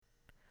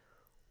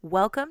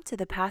Welcome to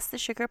the Pass the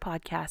Sugar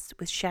podcast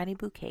with Shani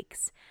Boo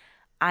Cakes.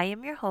 I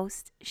am your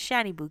host,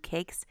 Shani Boo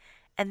Cakes,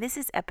 and this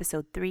is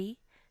episode 3,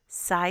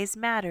 Size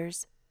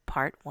Matters,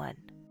 part 1.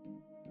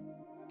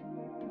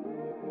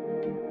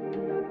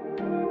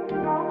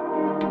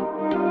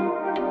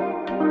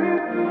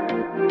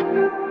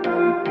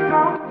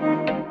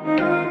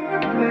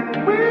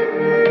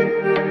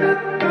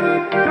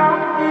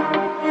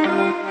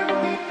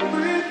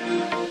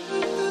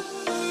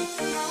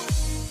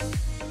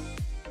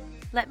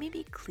 Let me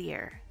be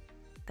clear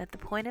that the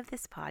point of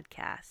this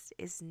podcast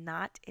is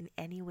not in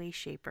any way,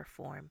 shape, or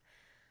form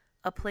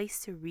a place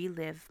to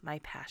relive my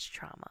past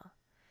trauma.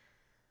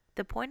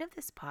 The point of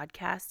this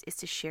podcast is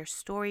to share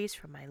stories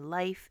from my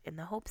life in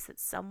the hopes that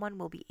someone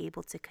will be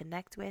able to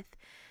connect with,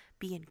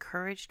 be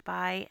encouraged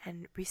by,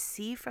 and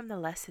receive from the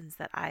lessons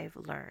that I've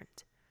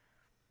learned.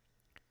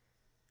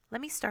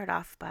 Let me start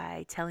off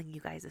by telling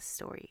you guys a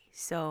story.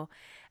 So,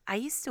 I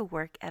used to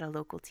work at a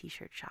local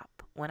t-shirt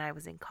shop when I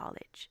was in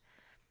college.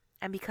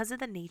 And because of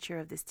the nature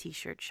of this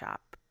t-shirt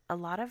shop, a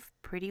lot of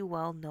pretty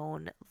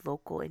well-known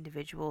local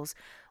individuals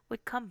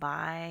would come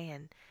by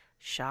and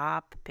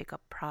shop, pick up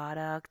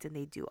product, and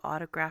they do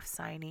autograph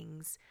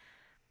signings.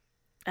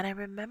 And I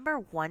remember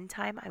one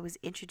time I was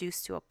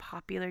introduced to a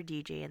popular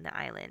DJ in the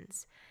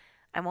islands.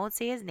 I won't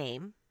say his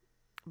name,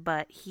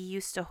 but he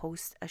used to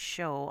host a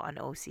show on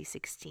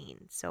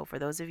OC16. So for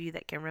those of you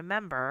that can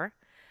remember,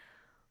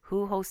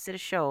 who hosted a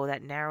show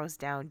that narrows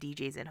down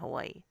DJs in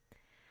Hawaii?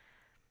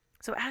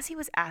 So as he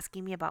was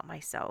asking me about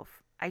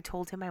myself, I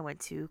told him I went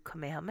to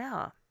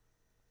Kamehameha.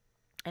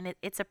 And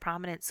it's a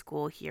prominent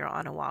school here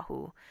on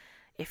Oahu,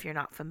 if you're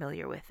not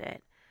familiar with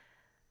it.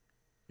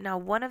 Now,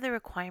 one of the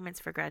requirements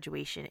for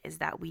graduation is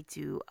that we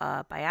do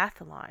a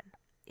biathlon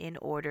in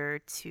order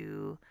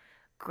to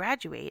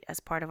graduate as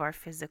part of our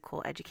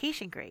physical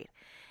education grade.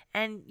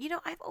 And,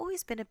 I've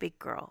always been a big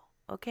girl,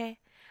 okay?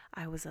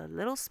 I was a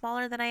little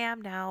smaller than I am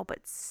now, but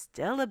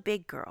still a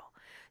big girl.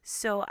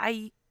 So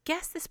I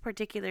guess this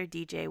particular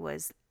DJ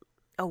was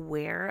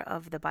aware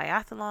of the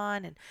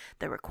biathlon and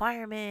the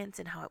requirements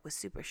and how it was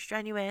super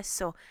strenuous.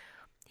 So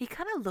he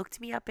kind of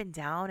looked me up and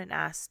down and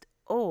asked,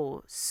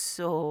 "Oh,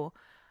 so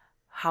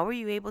how were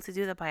you able to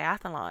do the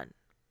biathlon?"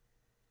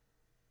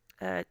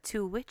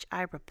 To which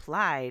I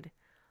replied,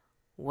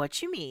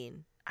 "What you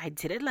mean? I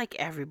did it like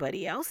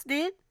everybody else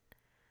did."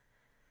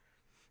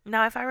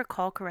 Now, if I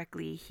recall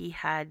correctly, he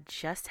had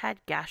just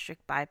had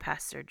gastric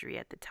bypass surgery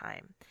at the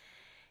time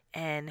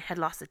and had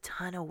lost a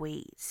ton of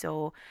weight.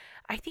 So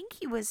I think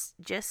he was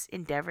just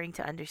endeavoring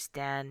to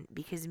understand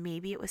because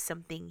maybe it was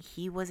something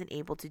he wasn't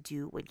able to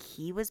do when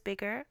he was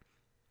bigger.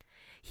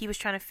 He was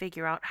trying to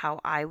figure out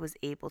how I was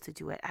able to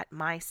do it at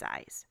my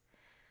size.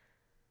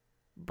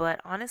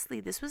 But honestly,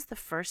 this was the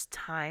first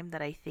time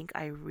that I think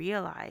I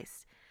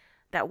realized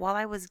that while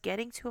I was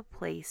getting to a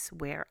place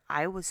where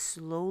I was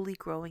slowly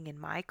growing in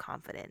my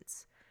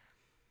confidence,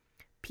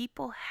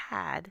 people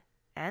had,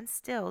 and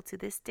still to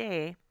this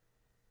day,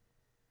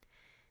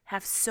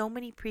 have so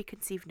many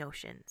preconceived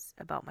notions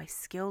about my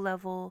skill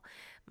level,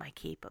 my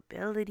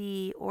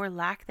capability, or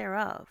lack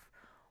thereof.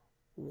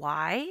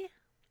 Why?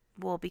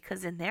 Well,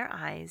 because in their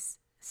eyes,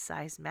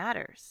 size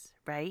matters,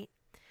 right?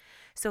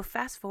 So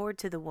fast forward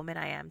to the woman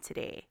I am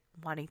today,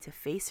 wanting to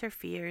face her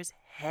fears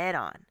head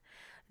on,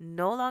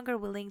 no longer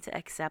willing to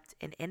accept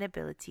an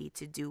inability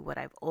to do what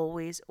I've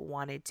always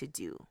wanted to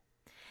do.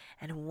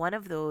 And one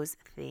of those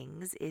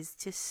things is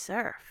to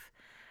surf.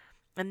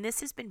 And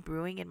this has been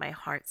brewing in my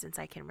heart since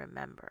I can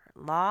remember,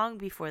 long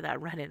before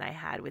that run-in I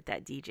had with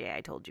that DJ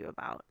I told you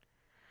about.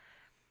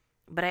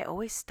 But I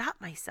always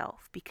stopped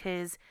myself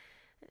because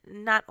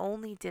not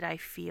only did I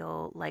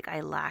feel like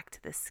I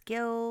lacked the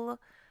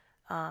skill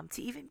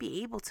to even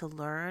be able to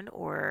learn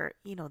or,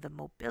 the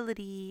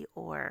mobility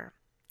or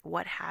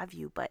what have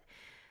you, but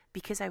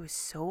because I was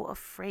so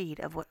afraid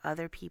of what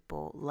other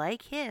people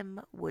like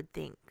him would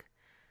think.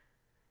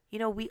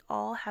 We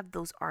all have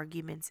those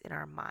arguments in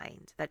our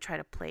mind that try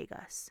to plague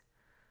us.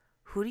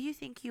 Who do you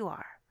think you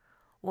are?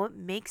 What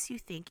makes you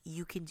think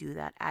you can do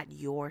that at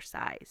your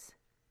size?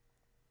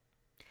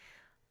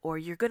 Or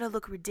you're going to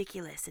look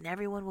ridiculous and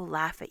everyone will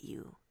laugh at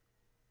you.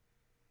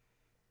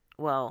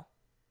 Well,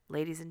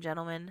 ladies and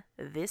gentlemen,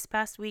 this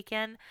past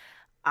weekend,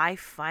 I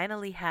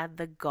finally had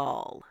the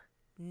gall,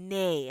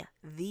 nay,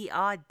 the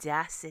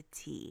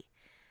audacity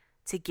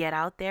to get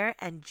out there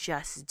and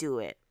just do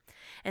it.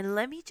 And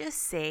let me just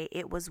say,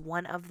 it was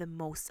one of the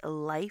most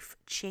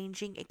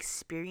life-changing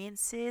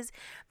experiences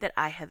that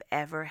I have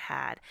ever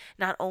had.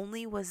 Not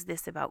only was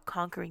this about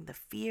conquering the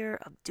fear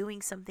of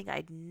doing something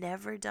I'd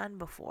never done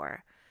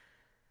before,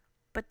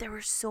 but there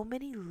were so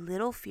many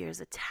little fears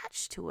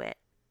attached to it.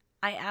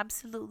 I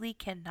absolutely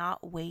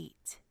cannot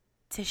wait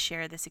to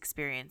share this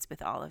experience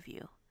with all of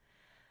you.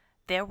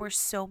 There were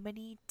so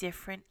many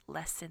different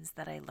lessons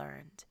that I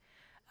learned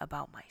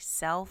about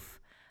myself,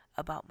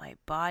 about my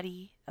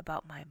body,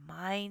 about my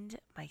mind,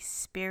 my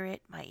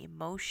spirit, my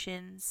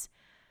emotions.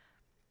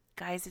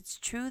 Guys, it's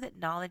true that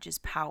knowledge is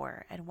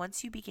power. And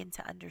once you begin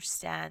to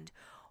understand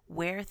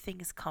where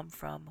things come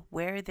from,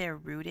 where they're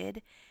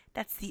rooted,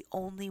 That's the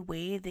only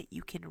way that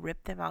you can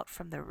rip them out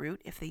from the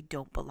root if they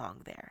don't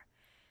belong there.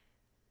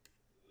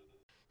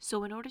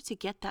 So, in order to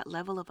get that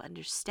level of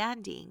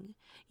understanding,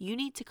 you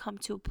need to come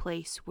to a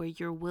place where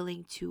you're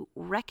willing to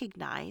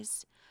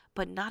recognize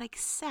but not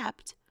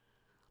accept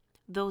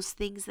those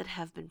things that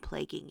have been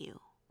plaguing you,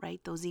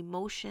 right? Those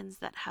emotions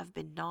that have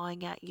been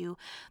gnawing at you,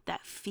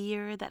 that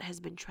fear that has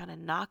been trying to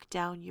knock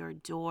down your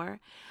door.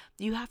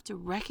 You have to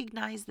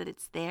recognize that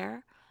it's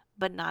there,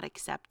 but not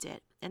accept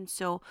it. And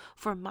so,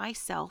 for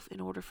myself, in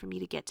order for me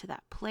to get to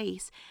that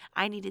place,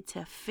 I needed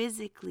to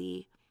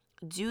physically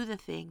do the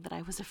thing that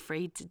I was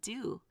afraid to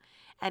do.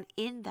 And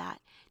in that,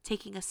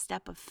 taking a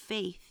step of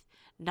faith,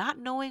 not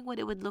knowing what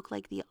it would look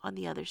like on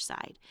the other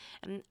side.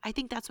 And I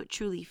think that's what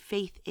truly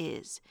faith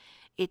is.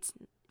 It's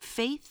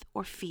faith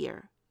or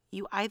fear.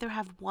 You either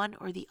have one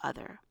or the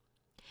other.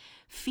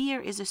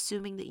 Fear is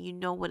assuming that you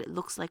know what it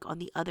looks like on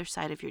the other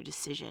side of your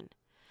decision.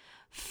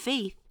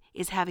 Faith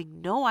is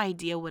having no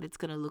idea what it's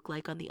going to look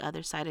like on the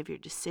other side of your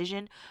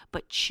decision,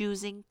 but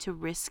choosing to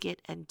risk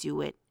it and do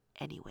it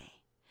anyway,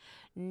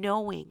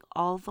 knowing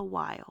all the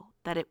while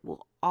that it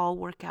will all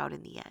work out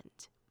in the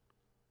end.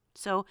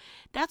 So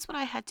that's what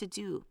I had to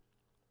do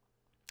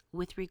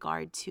with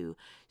regard to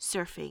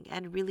surfing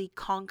and really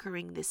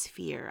conquering this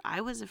fear.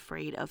 I was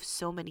afraid of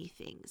so many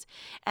things,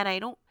 and I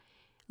don't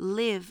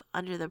live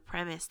under the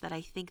premise that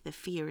I think the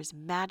fear is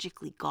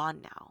magically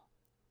gone now.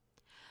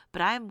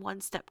 But I am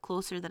one step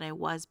closer than I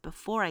was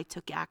before I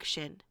took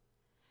action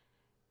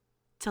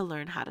to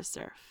learn how to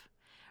surf,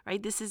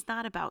 right? This is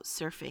not about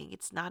surfing.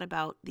 It's not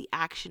about the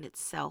action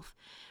itself.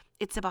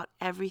 It's about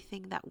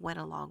everything that went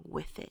along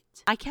with it.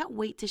 I can't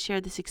wait to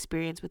share this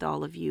experience with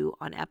all of you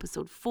on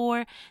episode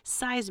 4,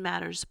 Size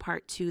Matters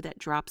Part 2, that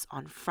drops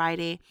on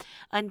Friday.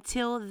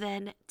 Until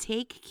then,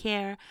 take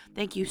care.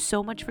 Thank you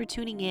so much for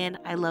tuning in.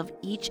 I love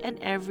each and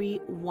every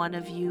one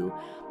of you.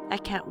 I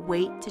can't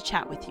wait to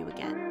chat with you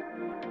again.